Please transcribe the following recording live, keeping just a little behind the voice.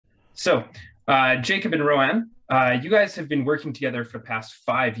So, Jacob and Rowan, you guys have been working together for the past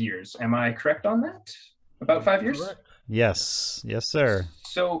 5 years. Am I correct on that? About 5 years? Correct. Yes, yes, sir.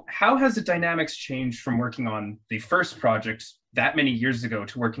 So, how has the dynamics changed from working on the first project that many years ago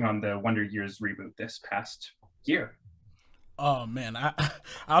to working on the Wonder Years reboot this past year? Oh man,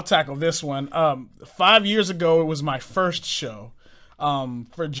 I'll tackle this one. 5 years ago, it was my first show.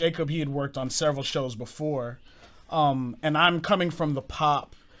 For Jacob, he had worked on several shows before, and I'm coming from the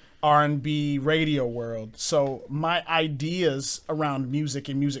pop R&B radio world, so my ideas around music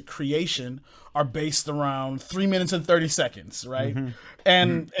and music creation are based around 3 minutes and 30 seconds, right? Hmm.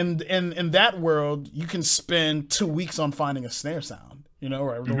 And in that world, you can spend 2 weeks on finding a snare sound,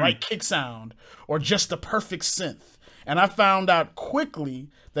 or the right kick sound, or just the perfect synth. And I found out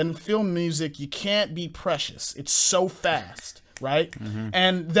quickly that in film music, you can't be precious. It's so fast, right?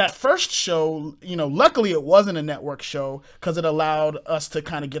 And that first show, luckily it wasn't a network show because it allowed us to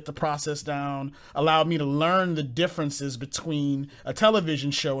kind of get the process down, allowed me to learn the differences between a television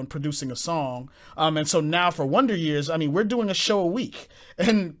show and producing a song. And so now for Wonder Years, I mean, we're doing a show a week.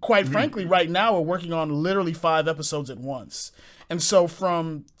 And quite frankly, right now we're working on literally 5 episodes at once. And so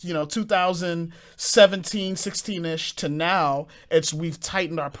from, 2017, 16-ish to now, we've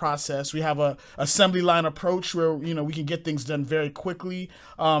tightened our process. We have a assembly line approach where, we can get things done very quickly.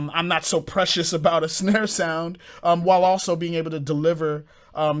 I'm not so precious about a snare sound, while also being able to deliver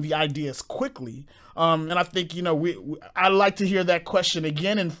the ideas quickly. And I think, I'd like to hear that question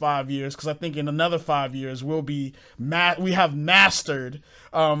again in 5 years, because I think in another 5 years we have mastered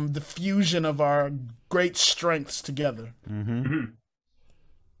the fusion of our great strengths together.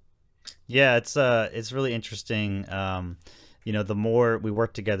 Yeah, it's really interesting. The more we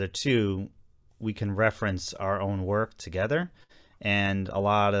work together too, we can reference our own work together, and a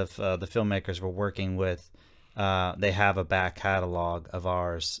lot of the filmmakers we're working with, they have a back catalog of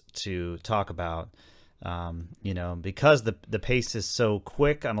ours to talk about. Because the pace is so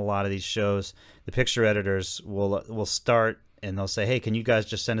quick on a lot of these shows, the picture editors will start and they'll say, "Hey, can you guys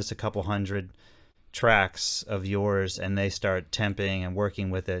just send us a couple hundred tracks of yours?" And they start temping and working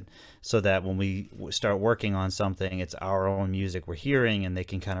with it so that when we start working on something, it's our own music we're hearing, and they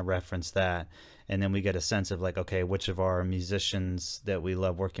can kind of reference that. And then we get a sense of like, okay, which of our musicians that we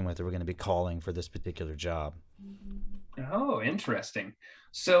love working with are we going to be calling for this particular job? Oh, interesting.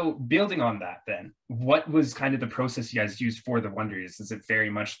 So, building on that, then, what was kind of the process you guys used for the Wonders? Is it very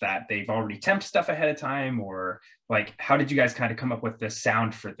much that they've already temped stuff ahead of time, or like, how did you guys kind of come up with the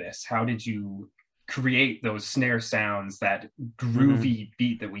sound for this? How did you create those snare sounds, that groovy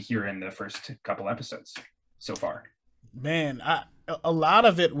beat that we hear in the first couple episodes so far? Man, a lot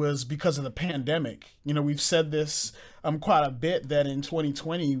of it was because of the pandemic. We've said this quite a bit, that in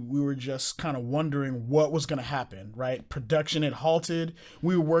 2020 we were just kind of wondering what was going to happen, right? Production had halted.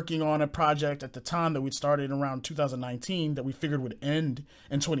 We were working on a project at the time that we'd started around 2019 that we figured would end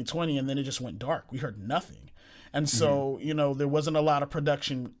in 2020, and then it just went dark. We heard nothing. And so, there wasn't a lot of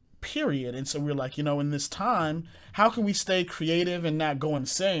production, period. And so we were like, in this time, how can we stay creative and not go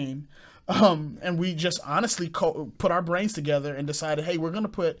insane? And we just honestly put our brains together and decided, hey, we're going to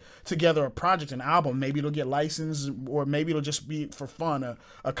put together a project, an album. Maybe it'll get licensed, or maybe it'll just be for fun,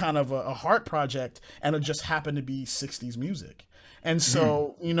 a kind of a heart project, and it'll just happen to be 60s music. And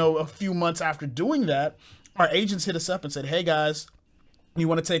so, a few months after doing that, our agents hit us up and said, hey, guys, you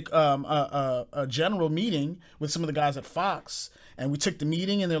want to take a general meeting with some of the guys at Fox? And we took the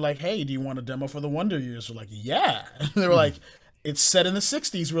meeting, and they're like, hey, do you want a demo for the Wonder Years? We're like, yeah. And they were like, it's set in the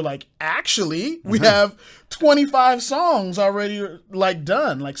 60s. We're like, actually, we have 25 songs already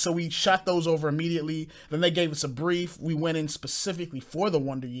done. So we shot those over immediately. Then they gave us a brief. We went in specifically for the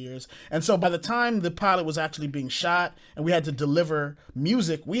Wonder Years. And so by the time the pilot was actually being shot and we had to deliver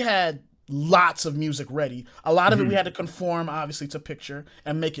music, we had lots of music ready. A lot of it we had to conform, obviously, to picture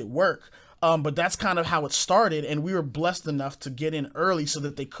and make it work. But that's kind of how it started, and we were blessed enough to get in early so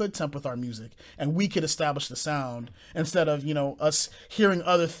that they could temp with our music, and we could establish the sound instead of, us hearing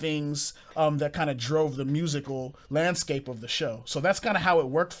other things that kind of drove the musical landscape of the show. So that's kind of how it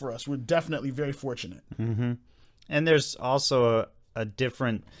worked for us. We're definitely very fortunate. And there's also a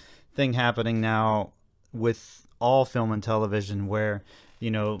different thing happening now with all film and television where,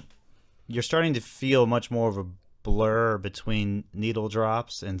 you're starting to feel much more of a blur between needle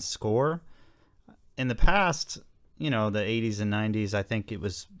drops and score. In the past, the 80s and 90s, I think it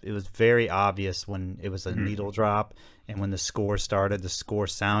was very obvious when it was a needle drop, and when the score started, the score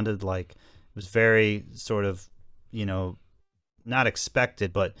sounded like it was very sort of, not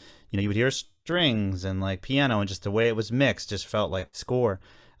expected, but you would hear strings and like piano, and just the way it was mixed just felt like score.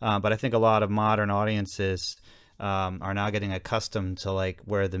 But I think a lot of modern audiences are now getting accustomed to like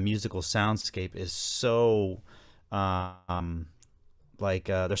where the musical soundscape is so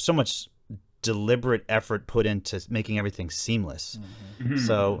there's so much deliberate effort put into making everything seamless. Mhm.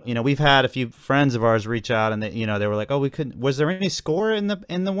 So, we've had a few friends of ours reach out and they were like, "Oh, was there any score in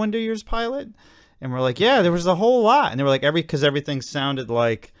the Wonder Years pilot?" And we're like, "Yeah, there was a whole lot." And they were like, because everything sounded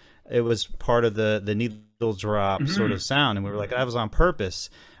like it was part of the needle drop sort of sound. And we were like, that was on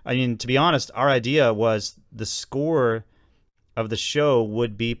purpose. I mean, to be honest, our idea was the score of the show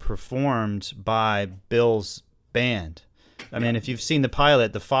would be performed by Bill's band. I mean, if you've seen the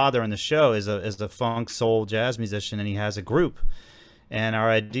pilot, the father in the show is a funk soul jazz musician, and he has a group. And our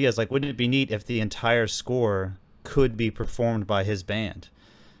idea is like, wouldn't it be neat if the entire score could be performed by his band?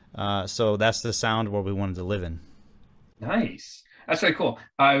 So that's the sound where we wanted to live in. Nice. That's really cool.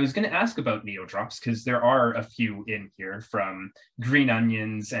 I was going to ask about needle drops because there are a few in here from Green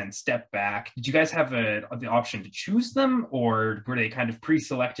Onions and Step Back. Did you guys have the option to choose them, or were they kind of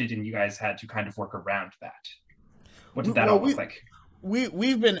pre-selected and you guys had to kind of work around that? What did that all look like?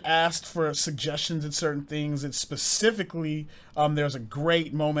 We've been asked for suggestions in certain things, and specifically, there's a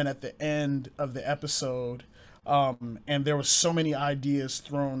great moment at the end of the episode, and there was so many ideas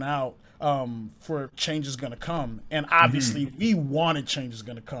thrown out for changes going to come, and obviously we wanted changes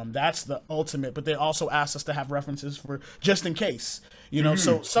going to come. That's the ultimate. But they also asked us to have references for just in case,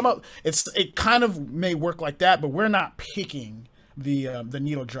 So it kind of may work like that, but we're not picking the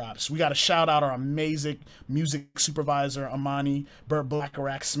needle drops. We got to shout out our amazing music supervisor Amani Burt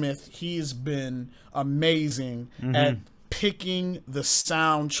Blackarack Smith. He's been amazing at picking the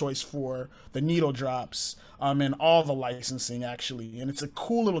sound choice for the needle drops and all the licensing, actually. And it's a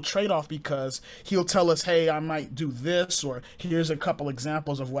cool little trade-off because he'll tell us, hey, I might do this, or here's a couple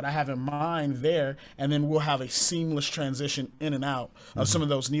examples of what I have in mind there, and then we'll have a seamless transition in and out of some of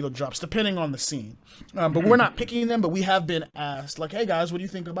those needle drops depending on the scene. But we're not picking them, but we have been asked, like, hey guys, what do you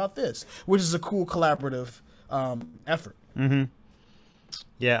think about this? Which is a cool collaborative effort.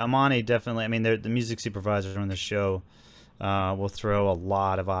 Yeah, Amani definitely. I mean, the music supervisor on the show will throw a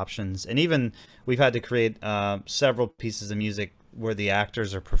lot of options, and even we've had to create several pieces of music where the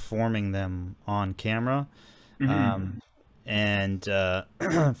actors are performing them on camera. And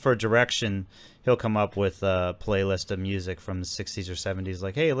for direction, he'll come up with a playlist of music from the 60s or 70s,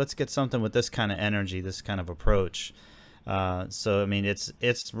 like, hey, let's get something with this kind of energy, this kind of approach. So I mean, it's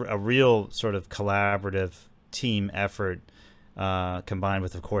a real sort of collaborative team effort, combined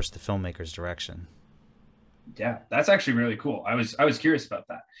with, of course, the filmmaker's direction. Yeah, that's actually really cool. I was curious about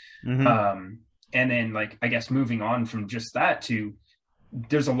that. And then, like, I guess moving on from just that to,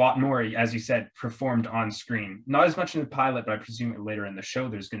 there's a lot more, as you said, performed on screen. Not as much in the pilot, but I presume later in the show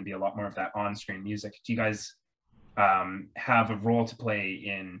there's going to be a lot more of that on-screen music. Do you guys have a role to play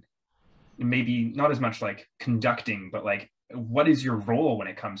in, maybe not as much like conducting, but like, what is your role when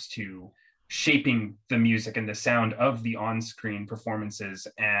it comes to shaping the music and the sound of the on-screen performances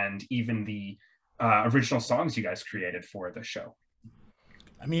and even the original songs you guys created for the show?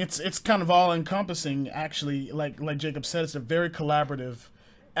 I mean, it's kind of all encompassing, actually. Like Jacob said, it's a very collaborative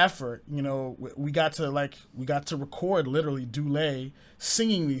effort. We got to record literally Dulé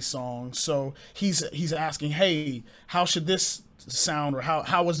singing these songs. So he's asking, hey, how should this sound, or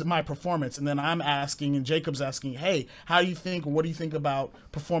how was my performance? And then I'm asking, and Jacob's asking, hey, what do you think about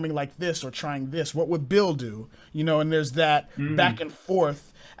performing like this or trying this? What would Bill do? And there's that back and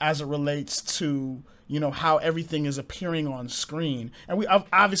forth as it relates to how everything is appearing on screen. And we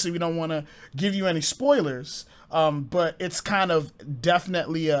don't want to give you any spoilers, but it's kind of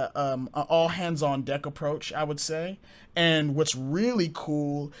definitely a all hands on deck approach, I would say. And what's really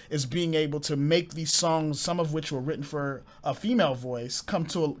cool is being able to make these songs, some of which were written for a female voice,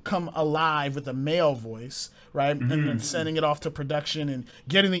 come alive with a male voice, right? And then sending it off to production and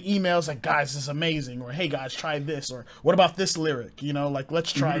getting the emails like, guys, this is amazing, or hey guys, try this, or what about this lyric? Like,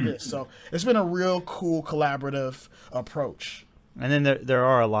 let's try this. So it's been a real cool collaborative approach. And then there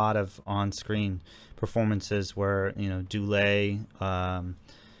are a lot of on-screen performances where Dulé,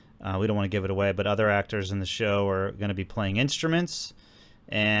 we don't want to give it away, but other actors in the show are going to be playing instruments,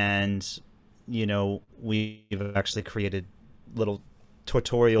 and we've actually created little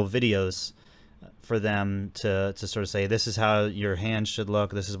tutorial videos for them to sort of say, this is how your hands should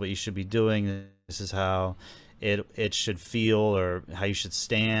look, this is what you should be doing, this is how it should feel, or how you should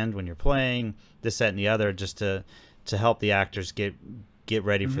stand when you're playing this, that, and the other, just to help the actors get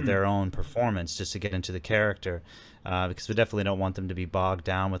ready for their own performance, just to get into the character. Because we definitely don't want them to be bogged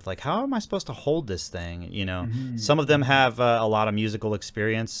down with, like, how am I supposed to hold this thing? Some of them have a lot of musical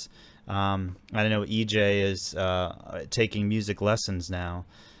experience. I know EJ is taking music lessons now,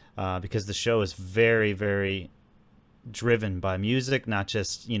 because the show is very, very driven by music, not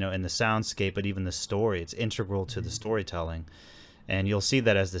just, you know, in the soundscape, but even the story. It's integral to the storytelling. And you'll see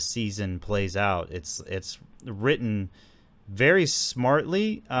that as the season plays out. It's written very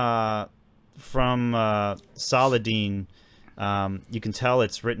smartly from Saladin. You can tell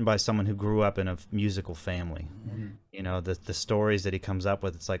it's written by someone who grew up in a musical family. Mm-hmm. You know, the stories that he comes up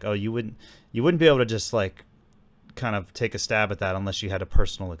with, it's like, oh, you wouldn't be able to just like kind of take a stab at that unless you had a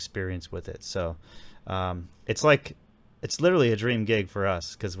personal experience with it. So it's literally a dream gig for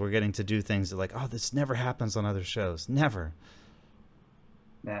us, because we're getting to do things that, like, oh, this never happens on other shows. Never.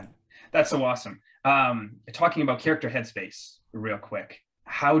 Man, that's so awesome. Talking about character headspace real quick,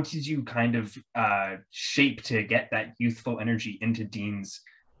 how did you kind of shape to get that youthful energy into Dean's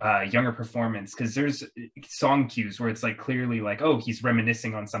younger performance? Because there's song cues where it's like clearly like, oh, he's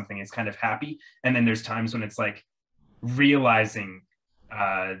reminiscing on something, he's kind of happy, and then there's times when it's like realizing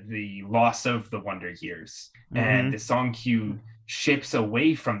the loss of the Wonder Years, and the song cue shapes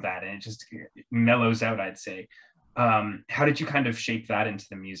away from that, and it just mellows out, I'd say. How did you kind of shape that into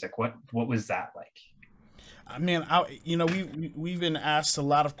the music? What was that like? I mean, we've been asked a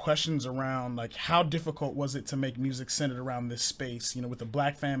lot of questions around, like, how difficult was it to make music centered around this space, you know, with the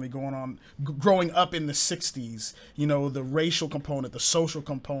Black family growing up in the 60s, you know, the racial component, the social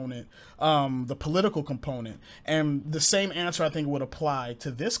component, the political component. And the same answer I think would apply to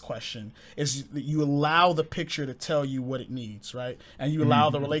this question is that you allow the picture to tell you what it needs, right? And you allow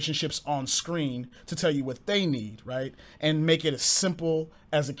the relationships on screen to tell you what they need, right? And make it as simple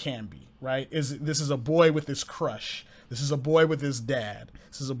as it can be. Right? This is a boy with his crush. This is a boy with his dad.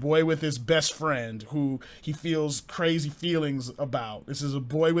 This is a boy with his best friend who he feels crazy feelings about. This is a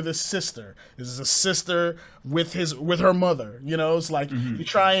boy with his sister. This is a sister with her mother. You know, it's like you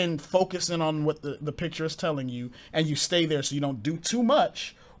try and focus in on what the picture is telling you, and you stay there so you don't do too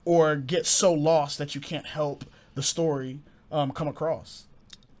much or get so lost that you can't help the story come across.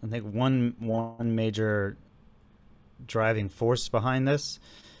 I think one major driving force behind this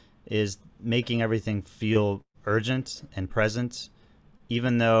is making everything feel urgent and present,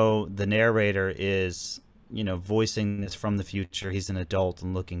 even though the narrator is, you know, voicing this from the future. He's an adult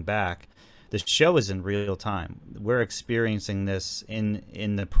and looking back. The show is in real time. We're experiencing this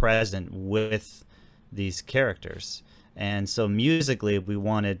in the present with these characters. And so musically, we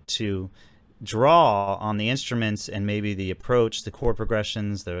wanted to draw on the instruments and maybe the approach, the chord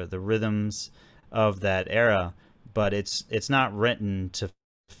progressions, the rhythms of that era, but it's not written to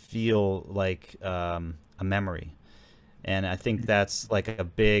feel like a memory. And I think that's like a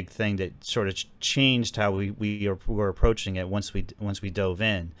big thing that sort of changed how we were approaching it once we dove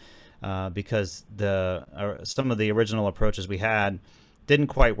in, because some of the original approaches we had didn't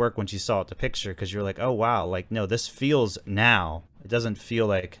quite work once you saw it the picture, because you're like, oh wow, like, no, this feels now. It doesn't feel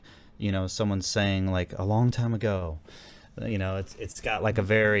like, you know, someone's saying like a long time ago. You know, it's got like a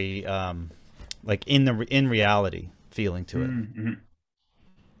very like in reality feeling to it. Mm-hmm.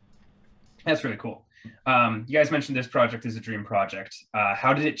 That's really cool. You guys mentioned this project is a dream project.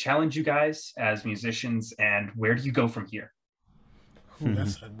 How did it challenge you guys as musicians, and where do you go from here? Ooh,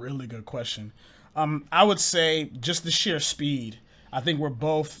 that's a really good question. I would say just the sheer speed. I think we're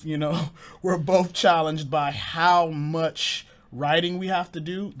both challenged by how much writing we have to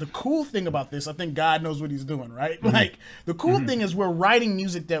do. The cool thing about this, I think God knows what he's doing, right? Like, the cool thing is we're writing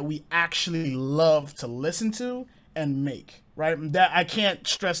music that we actually love to listen to and make, right? That I can't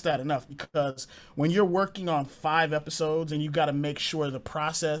stress that enough, because when you're working on 5 episodes and you got to make sure the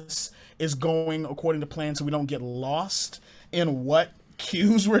process is going according to plan so we don't get lost in what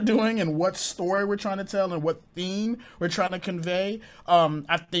cues we're doing and what story we're trying to tell and what theme we're trying to convey,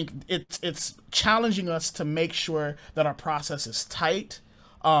 I think it's challenging us to make sure that our process is tight,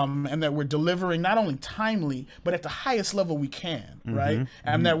 and that we're delivering not only timely, but at the highest level we can, right?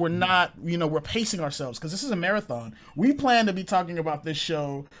 And that we're not, we're pacing ourselves, because this is a marathon. We plan to be talking about this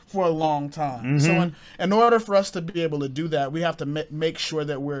show for a long time. So in order for us to be able to do that, we have to make sure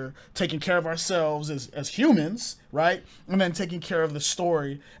that we're taking care of ourselves as humans, right? And then taking care of the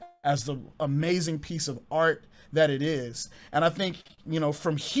story as the amazing piece of art that it is. And I think,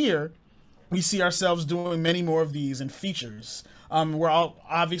 from here, we see ourselves doing many more of these in features. We're all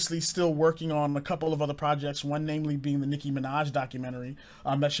obviously still working on a couple of other projects, one namely being the Nicki Minaj documentary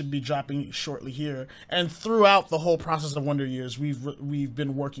that should be dropping shortly here. And throughout the whole process of Wonder Years, we've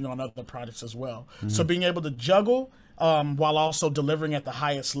been working on other projects as well. So being able to juggle while also delivering at the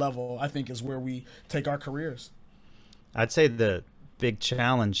highest level, I think, is where we take our careers. I'd say the big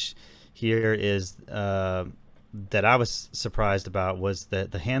challenge here is that I was surprised about was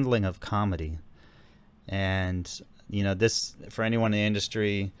the handling of comedy. And this, for anyone in the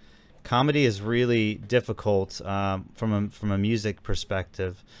industry, comedy is really difficult from a music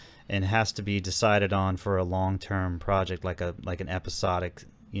perspective, and has to be decided on for a long term project, like an episodic,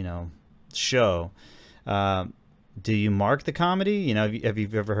 show. Uh, do you mark the comedy? Have you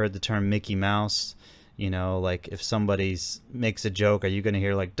ever heard the term Mickey Mouse? Like if somebody's makes a joke, are you going to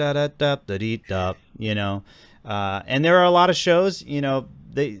hear like da da da da dee da? And there are a lot of shows.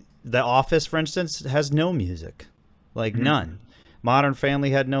 The Office, for instance, has no music, like Mhm. none. Modern Family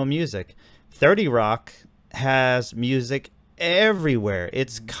had no music. 30 Rock has music everywhere.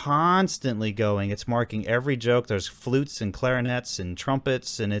 It's constantly going. It's marking every joke. There's flutes and clarinets and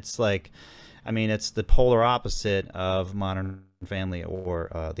trumpets, and it's like, I mean, it's the polar opposite of Modern Family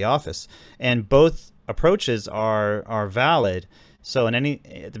or The Office. And both approaches are valid. So at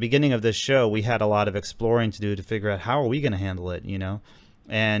the beginning of this show, we had a lot of exploring to do to figure out how are we going to handle it.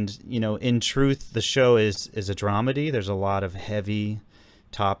 And in truth, the show is a dramedy. There's a lot of heavy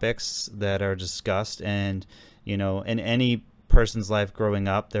topics that are discussed, and in any person's life growing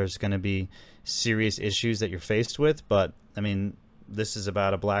up, there's going to be serious issues that you're faced with. But I mean, this is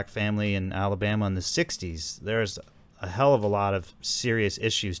about a black family in Alabama in the 60s. There's a hell of a lot of serious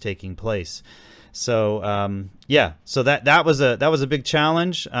issues taking place. So yeah, so that was a big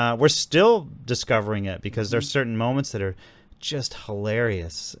challenge. We're still discovering it, because there's certain moments that are just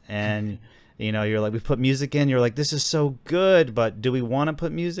hilarious, and you're like, we put music in, you're like, this is so good, but do we want to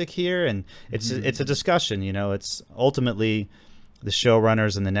put music here? And it's a discussion. It's ultimately the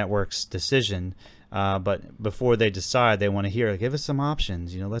showrunners and the network's decision, but before they decide, they want to hear, give us some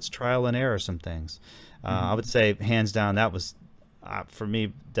options, let's trial and error some things. I would say hands down that was for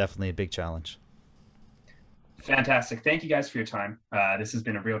me definitely a big challenge. Fantastic. Thank you guys for your time. This has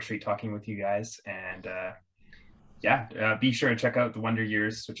been a real treat talking with you guys. And yeah, be sure to check out The Wonder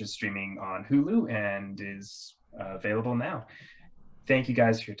Years, which is streaming on Hulu and is available now. Thank you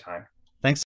guys for your time.